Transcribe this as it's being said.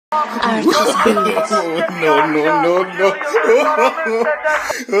No, no, no, no.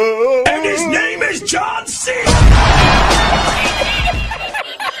 And his name is John C.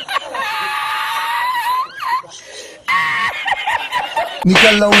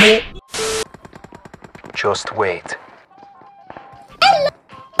 निकल लौड़े. Just wait.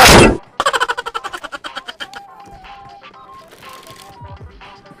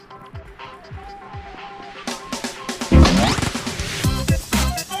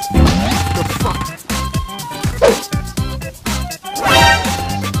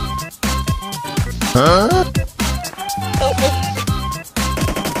 Huh?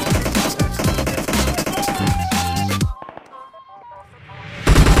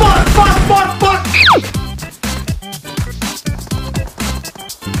 Fuck!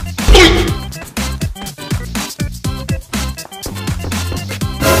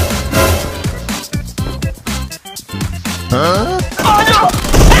 Huh? Oh no!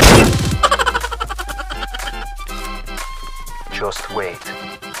 Just wait.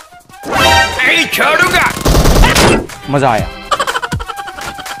 Hey, छोड़ूंगा! मजा आया.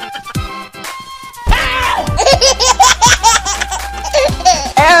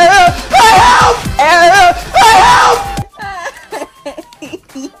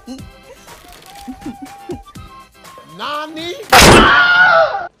 Nani?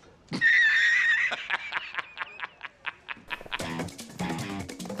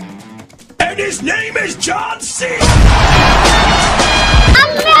 And his name is John C.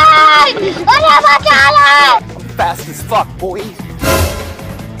 Fast as fuck, boy.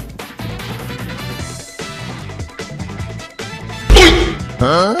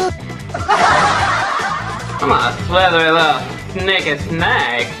 Huh? I'm gonna slither a little snicky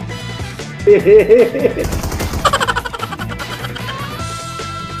snag.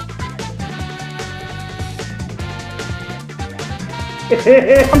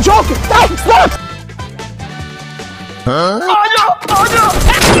 I'm joking. Stop! Huh? Oh no! Oh no!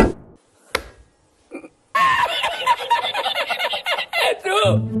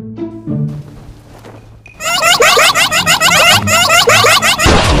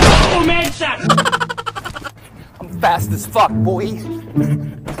 I'm fast as fuck, boy.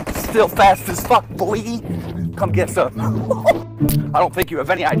 Still fast as fuck, boy. Come get some. I don't think you have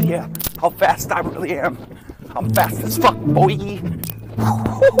any idea how fast I really am. I'm fast as fuck, boy.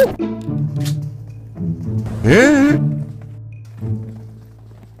 Yeah.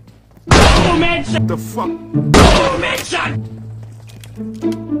 The fuck?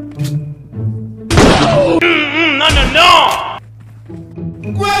 No!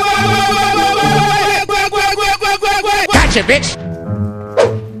 Gotcha, bitch.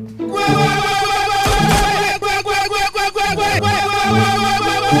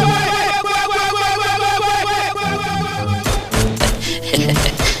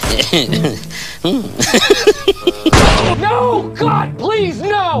 No! God, please,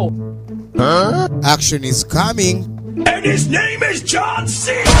 no! Huh? Action is coming. And his name is John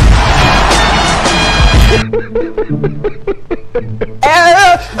C.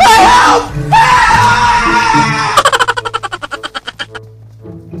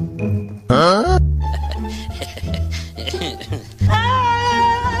 Huh?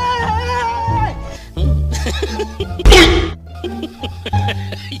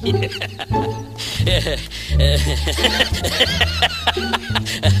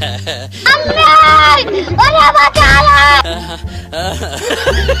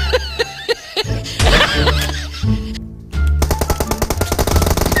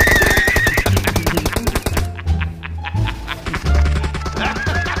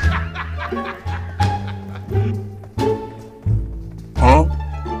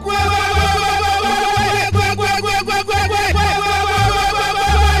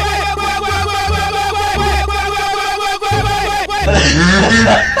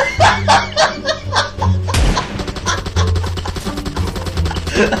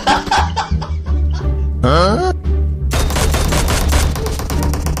 Huh?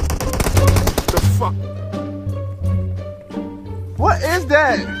 The fuck? What is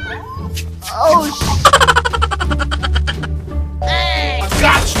that? Oh shit! I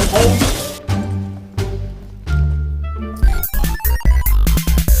got you, homie.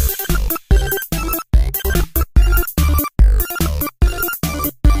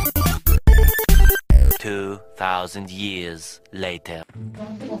 Years later.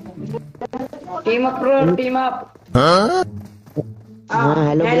 Team up, bro, team up. Huh?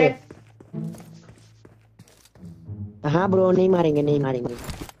 Hello direct. हाँ bro नहीं मारेंगे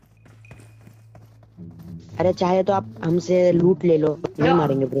अरे चाहे तो आप हमसे लूट ले लो नहीं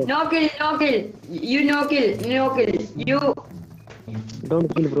मारेंगे bro No kill, you no kill, you Don't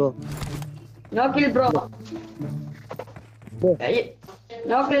kill, bro. No kill, bro. Hey,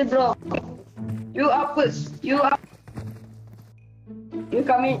 no kill, bro. You up. You up. You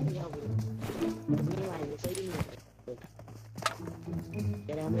come in.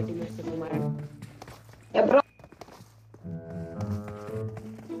 Yeah, bro.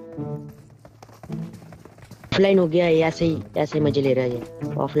 Offline हो गया है, ऐसे ही मजे ले रहा है ये।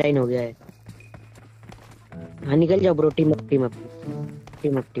 ऑफलाइन हो गया है। हाँ निकल जाओ bro. Team up.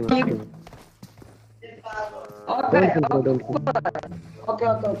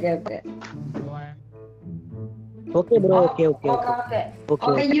 Okay bro. Okay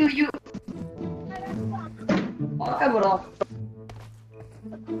you. Okay, bro.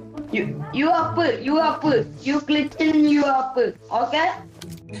 You up. You glitching. You up. Okay.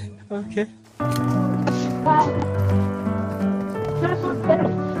 Okay.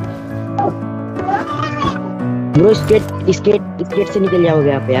 Bro skate से निकल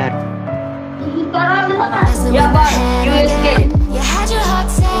जाओगे आप यार। Yeah, but you escape.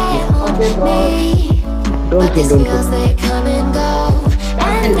 Okay, bro. Don't kill.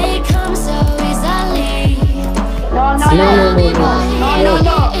 No.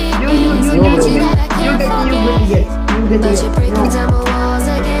 You get it.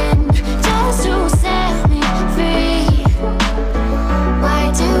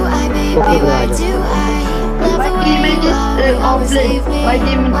 My teammate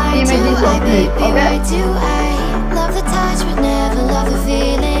is offlane. Okay?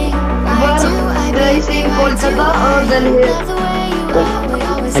 But is in Kolkata or Delhi?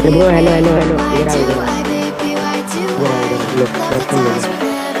 Hello.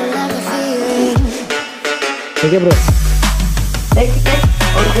 ठीक है bro. Take.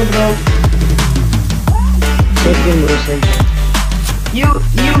 Okay, bro. Take him bro. You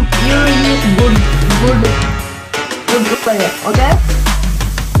is good player, okay?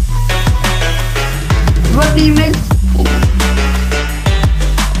 Your teammates.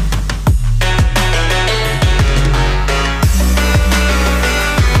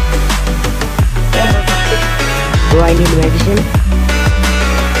 Bro, I need medicine.